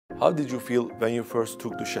How did you feel when you first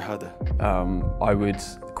took the Shahada? I would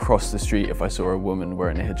cross the street if I saw a woman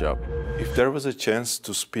wearing a hijab. If there was a chance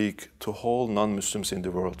to speak to whole non-Muslims in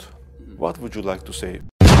the world, what would you like to say?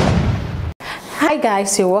 Hi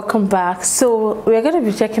guys, you're welcome back. So we're going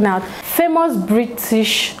to be checking out famous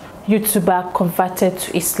British YouTuber converted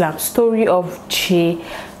to Islam, story of Jay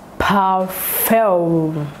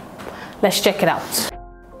Parfell. Let's check it out.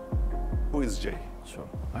 Who is Jay? Sure.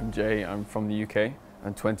 I'm Jay, I'm from the UK.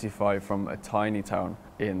 I'm 25 from a tiny town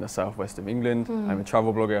in the southwest of England. I'm a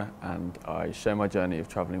travel blogger and I share my journey of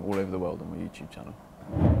traveling all over the world on my YouTube channel.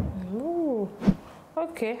 Ooh,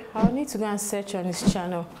 okay, I'll need to go and search on his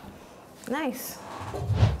channel. Nice.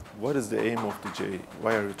 What is the aim of the Jay?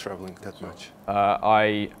 Why are you traveling that much?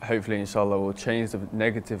 I hopefully, inshallah, will change the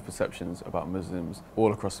negative perceptions about Muslims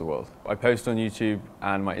all across the world. I post on YouTube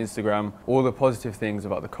and my Instagram all the positive things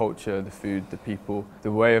about the culture, the food, the people,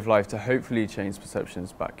 the way of life to hopefully change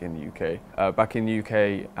perceptions back in the UK. Back in the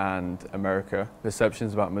UK and America,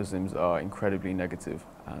 perceptions about Muslims are incredibly negative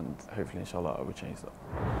and hopefully, inshallah, I will change that.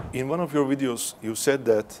 In one of your videos, you said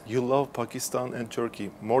that you love Pakistan and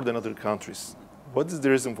Turkey more than other countries. What is the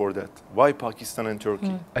reason for that? Why Pakistan and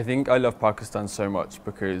Turkey? I think I love Pakistan so much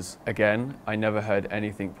because, again, I never heard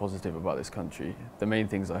anything positive about this country. The main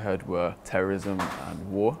things I heard were terrorism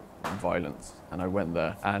and war and violence. And I went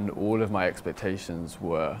there and all of my expectations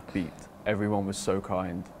were beat. Everyone was so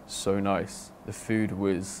kind, so nice. The food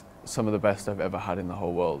was some of the best I've ever had in the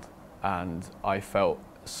whole world. And I felt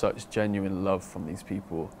such genuine love from these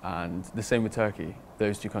people, and the same with Turkey.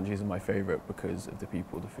 Those two countries are my favourite because of the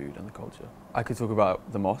people, the food and the culture. I could talk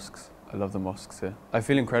about the mosques. I love the mosques here. I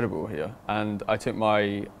feel incredible here, and I took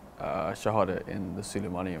my Shahada in the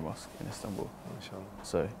Süleymaniye Mosque in Istanbul.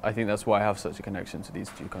 So I think that's why I have such a connection to these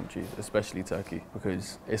two countries, especially Turkey,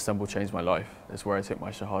 because Istanbul changed my life. It's where I took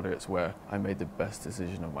my Shahada, it's where I made the best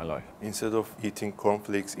decision of my life. Instead of eating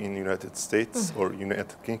cornflakes in United States or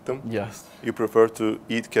United Kingdom, yes, you prefer to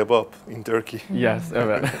eat kebab in Turkey. Yes, I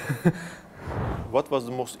bet. What was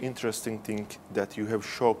the most interesting thing that you have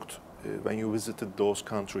shocked when you visited those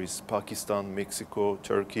countries, Pakistan, Mexico,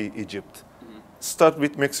 Turkey, Egypt? Start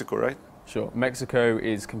with Mexico, right? Sure. Mexico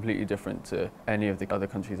is completely different to any of the other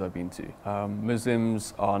countries I've been to.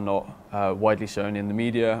 Muslims are not widely shown in the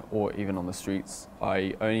media or even on the streets.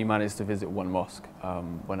 I only managed to visit one mosque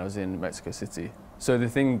when I was in Mexico City. So the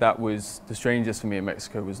thing that was the strangest for me in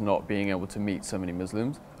Mexico was not being able to meet so many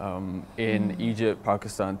Muslims. In Egypt,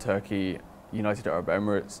 Pakistan, Turkey, United Arab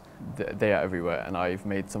Emirates, they are everywhere, and I've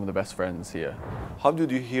made some of the best friends here. How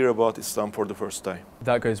did you hear about Islam for the first time?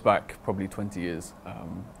 That goes back probably 20 years,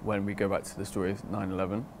 when we go back to the story of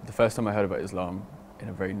 9/11. The first time I heard about Islam in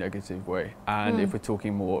a very negative way. And if we're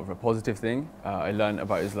talking more of a positive thing, I learned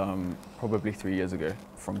about Islam probably 3 years ago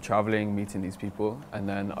from traveling, meeting these people, and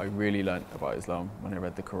then I really learned about Islam when I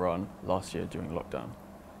read the Quran last year during lockdown.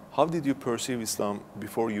 How did you perceive Islam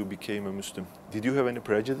before you became a Muslim? Did you have any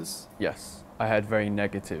prejudice? Yes, I had very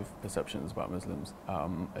negative perceptions about Muslims.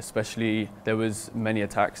 Especially, there was many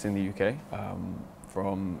attacks in the UK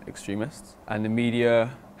from extremists, and the media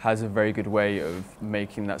has a very good way of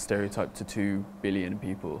making that stereotype to 2 billion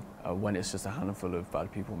people when it's just a handful of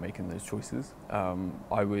bad people making those choices.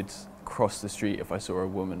 I would cross the street if I saw a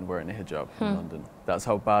woman wearing a hijab in London. That's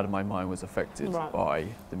how bad my mind was affected by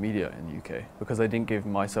the media in the UK, because I didn't give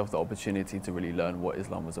myself the opportunity to really learn what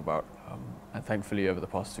Islam was about. And thankfully over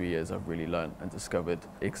the past 3 years I've really learned and discovered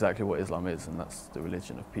exactly what Islam is, and that's the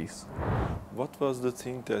religion of peace. What was the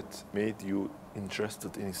thing that made you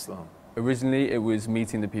interested in Islam? Originally, it was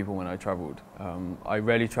meeting the people when I travelled. I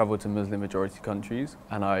rarely travelled to Muslim majority countries,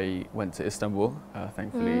 and I went to Istanbul,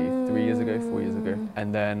 thankfully 3 years ago, 4 years ago.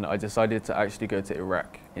 And then I decided to actually go to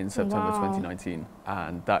Iraq in September 2019,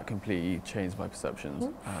 and that completely changed my perceptions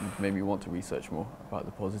and made me want to research more about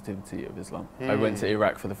the positivity of Islam. I went to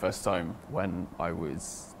Iraq for the first time when I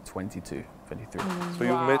was 22. 23. So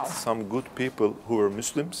you met some good people who were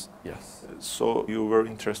Muslims? Yes. So you were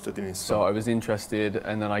interested in Islam? So I was interested,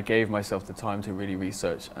 and then I gave myself the time to really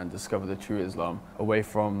research and discover the true Islam away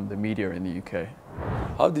from the media in the UK.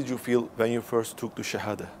 How did you feel when you first took the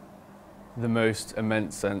Shahada? The most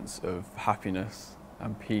immense sense of happiness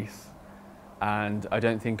and peace. And I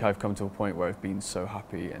don't think I've come to a point where I've been so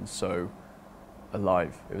happy and so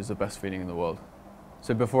alive. It was the best feeling in the world.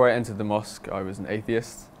 So before I entered the mosque, I was an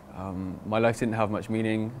atheist. My life didn't have much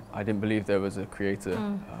meaning. I didn't believe there was a creator.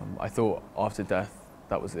 I thought after death,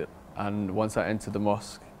 that was it. And once I entered the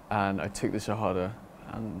mosque and I took the Shahada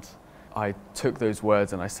and I took those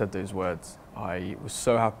words and I said those words, I was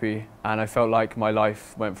so happy, and I felt like my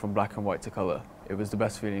life went from black and white to colour. It was the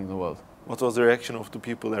best feeling in the world. What was the reaction of the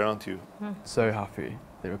people around you? So happy.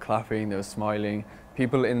 They were clapping, they were smiling.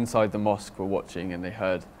 People inside the mosque were watching and they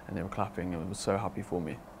heard and they were clapping and were so happy for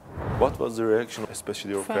me. What was the reaction,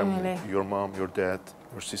 especially your Family. your mom, your dad,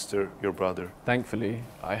 your sister, your brother? Thankfully,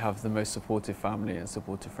 I have the most supportive family and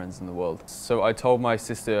supportive friends in the world. So I told my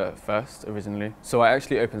sister first originally. So I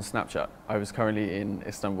actually opened Snapchat. I was currently in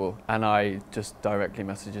Istanbul and I just directly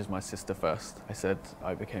messaged my sister first. I said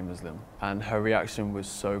I became Muslim and her reaction was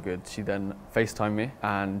so good. She then FaceTimed me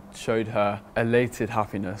and showed her elated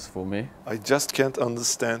happiness for me. I just can't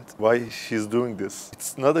understand why she's doing this.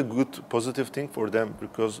 It's not a good, positive thing for them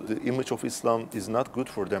because the image of Islam is not good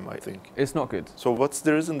for them, I think. It's not good. So what's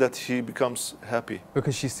the reason that she becomes happy?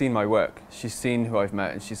 Because she's seen my work, she's seen who I've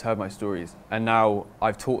met and she's heard my stories. And now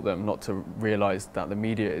I've taught them not to realise that the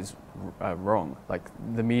media is wrong. Like,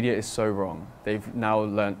 the media is so wrong. They've now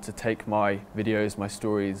learnt to take my videos, my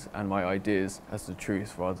stories and my ideas as the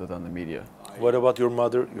truth rather than the media. What about your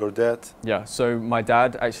mother, your dad? Yeah, so my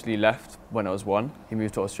dad actually left when I was 1. He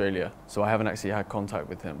moved to Australia, so I haven't actually had contact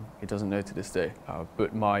with him. He doesn't know to this day.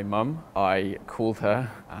 But my mum, I called her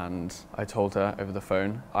and I told her over the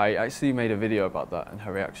phone. I actually made a video about that and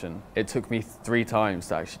her reaction. It took me 3 times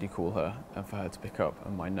to actually call her and for her to pick up,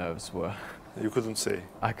 and my nerves were... You couldn't say.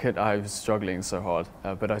 I was struggling so hard,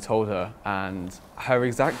 but I told her, and her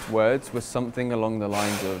exact words were something along the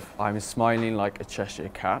lines of, I'm smiling like a Cheshire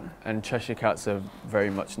cat, and Cheshire cats are very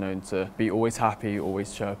much known to be always happy,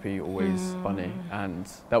 always chirpy, always funny, and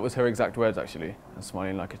that was her exact words actually, I'm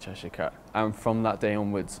smiling like a Cheshire cat. And from that day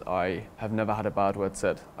onwards, I have never had a bad word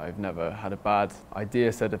said. I've never had a bad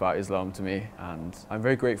idea said about Islam to me, and I'm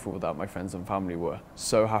very grateful that my friends and family were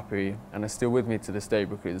so happy and are still with me to this day,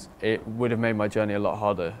 because it would have made my journey a lot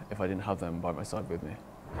harder if I didn't have them by my side with me.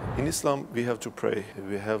 In Islam, we have to pray,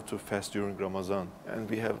 we have to fast during Ramadan, and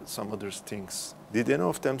we have some other things. Did any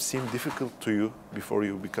of them seem difficult to you before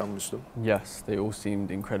you become Muslim? Yes, they all seemed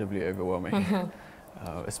incredibly overwhelming.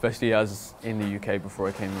 Especially as in the UK before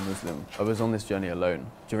I became a Muslim. I was on this journey alone.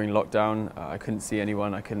 During lockdown, I couldn't see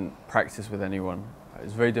anyone, I couldn't practice with anyone. It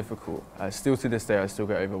was very difficult. Still to this day, I still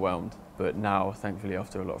get overwhelmed. But now, thankfully,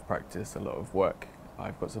 after a lot of practice, a lot of work,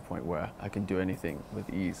 I've got to the point where I can do anything with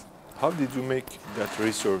ease. How did you make that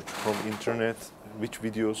research from internet? Which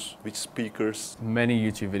videos, which speakers? Many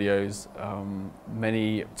YouTube videos,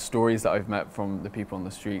 many stories that I've met from the people on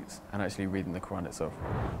the streets, and actually reading the Quran itself.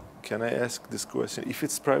 Can I ask this question? If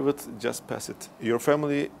it's private, just pass it. Your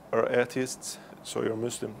family are atheists, so you're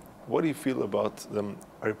Muslim. What do you feel about them?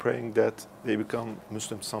 Are you praying that they become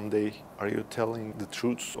Muslim someday? Are you telling the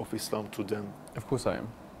truths of Islam to them? Of course I am.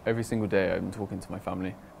 Every single day I'm talking to my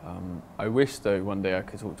family. I wish though one day I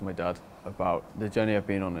could talk to my dad about the journey I've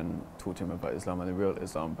been on and talk to him about Islam and the real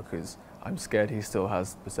Islam, because I'm scared he still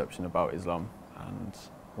has perception about Islam, and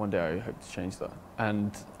one day I hope to change that.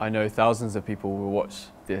 And I know thousands of people will watch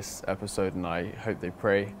this episode, and I hope they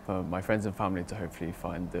pray for my friends and family to hopefully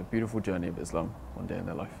find the beautiful journey of Islam one day in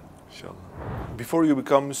their life. Inshallah. Before you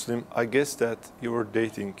become Muslim, I guess that you were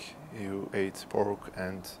dating, you ate pork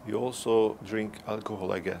and you also drink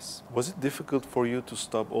alcohol, I guess. Was it difficult for you to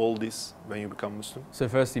stop all this when you become Muslim? So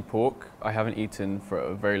firstly, pork, I haven't eaten for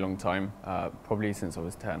a very long time, probably since I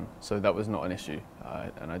was 10. So that was not an issue,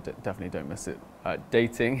 and I definitely don't miss it.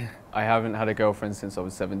 Dating, I haven't had a girlfriend since I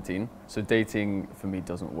was 17. So dating for me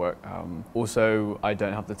doesn't work. Also, I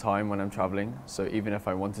don't have the time when I'm traveling. So even if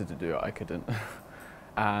I wanted to do it, I couldn't.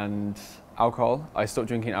 And alcohol, I stopped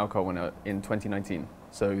drinking alcohol in 2019.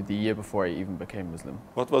 So the year before I even became Muslim.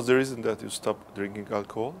 What was the reason that you stopped drinking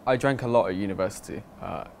alcohol? I drank a lot at university.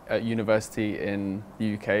 At university in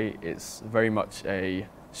the UK, it's very much a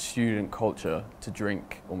student culture to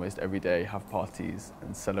drink almost every day, have parties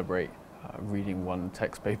and celebrate reading one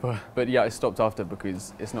text paper. But yeah, I stopped after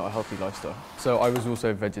because it's not a healthy lifestyle. So I was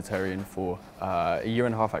also vegetarian for a year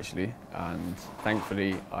and a half actually, and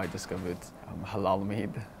thankfully I discovered halal meat,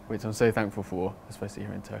 which I'm so thankful for, especially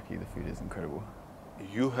here in Turkey. The food is incredible.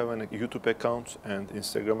 You have a YouTube account and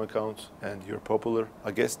Instagram account, and you're popular.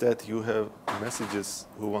 I guess that you have messages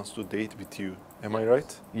who wants to date with you. Am I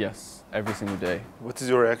right? Yes, every single day. What is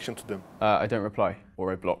your reaction to them? I don't reply,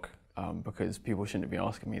 or I block, because people shouldn't be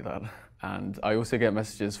asking me that. And I also get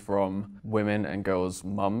messages from women and girls'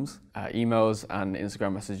 mums, emails and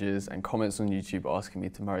Instagram messages and comments on YouTube asking me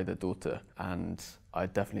to marry their daughter, and I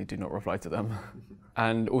definitely do not reply to them.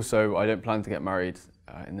 And also, I don't plan to get married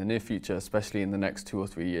in the near future, especially in the next 2 or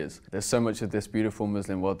 3 years. There's so much of this beautiful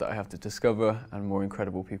Muslim world that I have to discover and more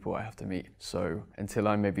incredible people I have to meet. So until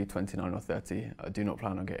I'm maybe 29 or 30, I do not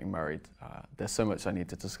plan on getting married. There's so much I need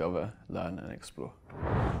to discover, learn and explore.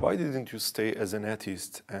 Why didn't you stay as an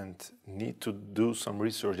atheist and need to do some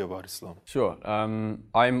research about Islam? Sure.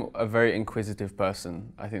 I'm a very inquisitive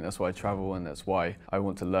person. I think that's why I travel and that's why I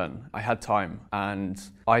want to learn. I had time and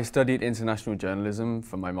I studied international journalism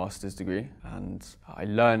for my master's degree, and I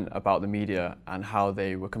learned about the media and how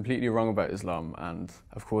they were completely wrong about Islam, and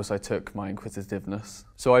of course I took my inquisitiveness.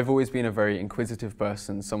 So I've always been a very inquisitive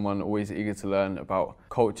person, someone always eager to learn about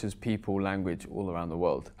cultures, people, language all around the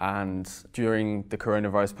world. And during the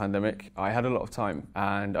coronavirus pandemic, I had a lot of time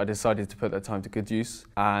and I decided to put that time to good use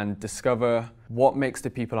and discover what makes the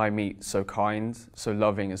people I meet so kind, so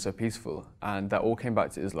loving and so peaceful. And that all came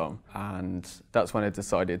back to Islam. And that's when I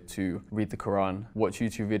decided to read the Quran, watch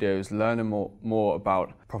YouTube videos, learn more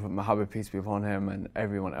about Prophet Muhammad, peace be upon him, and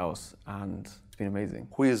everyone else. And it's been amazing.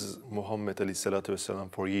 Who is Muhammad alayhi salatu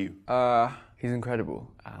wasalam for you? He's incredible,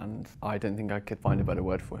 and I don't think I could find a better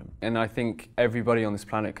word for him. And I think everybody on this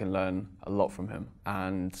planet can learn a lot from him,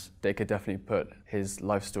 and they could definitely put his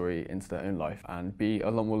life story into their own life and be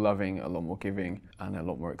a lot more loving, a lot more giving, and a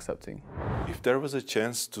lot more accepting. If there was a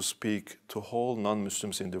chance to speak to whole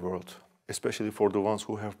non-Muslims in the world, especially for the ones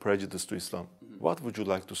who have prejudice to Islam, what would you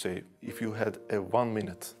like to say if you had 1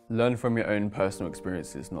 minute? Learn from your own personal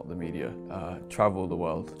experiences, not the media. Travel the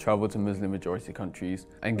world, travel to Muslim majority countries,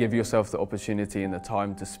 and give yourself the opportunity and the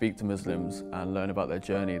time to speak to Muslims and learn about their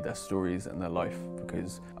journey, their stories and their life,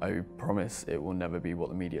 because I promise it will never be what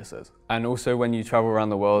the media says. And also when you travel around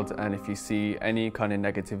the world and if you see any kind of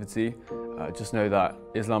negativity, just know that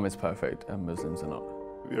Islam is perfect and Muslims are not.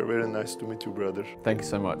 We are very nice to meet you, brother. Thank you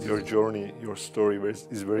so much. Your journey, your story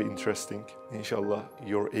is very interesting. Inshallah,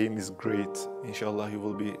 your aim is great. Inshallah, you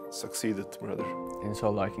will be succeeded, brother.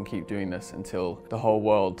 Inshallah, I can keep doing this until the whole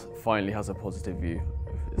world finally has a positive view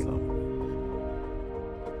of Islam.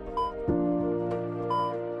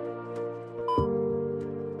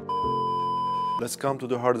 Let's come to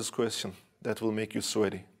the hardest question that will make you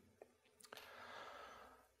sweaty.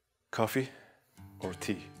 Coffee or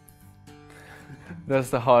tea? That's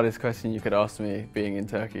the hardest question you could ask me being in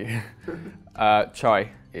Turkey. Chai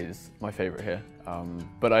is my favorite here,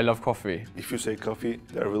 but I love coffee. If you say coffee,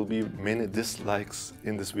 there will be many dislikes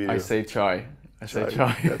in this video. I say chai. I say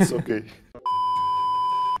chai. That's okay.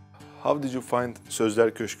 How did you find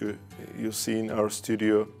Sözler Köşkü? You've seen our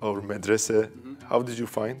studio, our medrese. How did you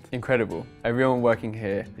find? Incredible. Everyone working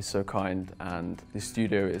here is so kind and the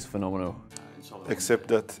studio is phenomenal. Except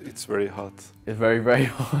that it's very hot. It's very, very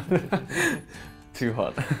hot. Too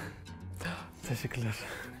hot. Teşekkürler.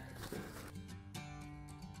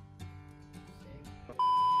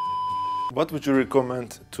 What would you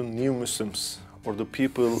recommend to new Muslims or the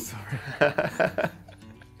people? Sorry.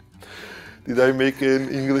 Did I make an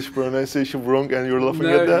English pronunciation wrong and you're laughing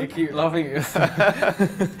No, at that? you keep laughing.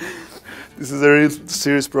 This is a real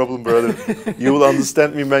serious problem, brother. You will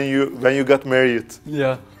understand me when you got married.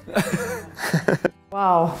 Yeah.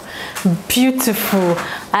 Wow, beautiful.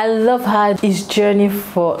 I love how his journey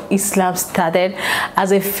for Islam started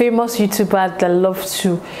as a famous YouTuber that loves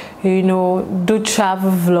to, do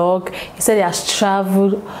travel vlog. He said he has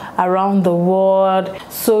traveled around the world.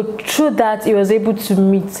 So through that, he was able to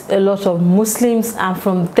meet a lot of Muslims, and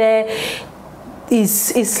from there,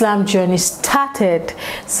 his Islam journey started.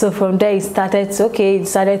 So from there he started to, he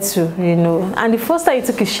decided to, and the first time he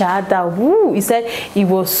took his shahada, woo, he said he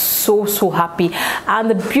was so happy. And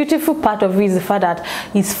the beautiful part of it is the fact that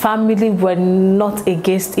his family were not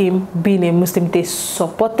against him being a Muslim. They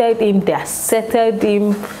supported him, they accepted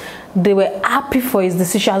him, they were happy for his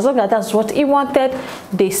decision. As long as that's what he wanted,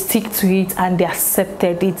 they stick to it and they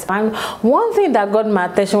accepted it. And one thing that got my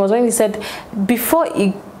attention was when he said before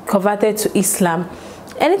he converted to Islam,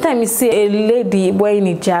 anytime you see a lady wearing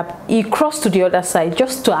hijab, he crossed to the other side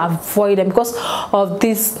just to avoid them because of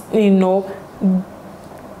this,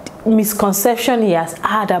 misconception he has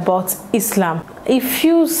had about Islam. He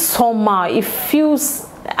feels somehow,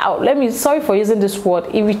 sorry for using this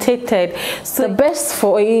word, irritated. So the best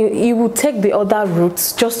for he would take the other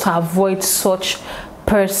routes just to avoid such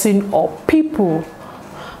person or people.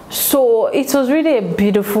 So it was really a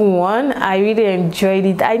beautiful one. I really enjoyed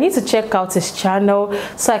it. I need to check out his channel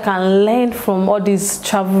so I can learn from all these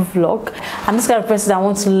travel vlogs. I'm this kind of person that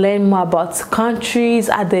wants to learn more about countries,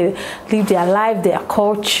 how they live their life, their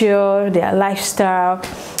culture, their lifestyle.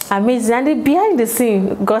 Amazing. And the behind the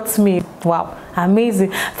scene got me. Wow,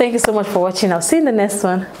 amazing. Thank you so much for watching. I'll see you in the next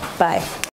one. Bye.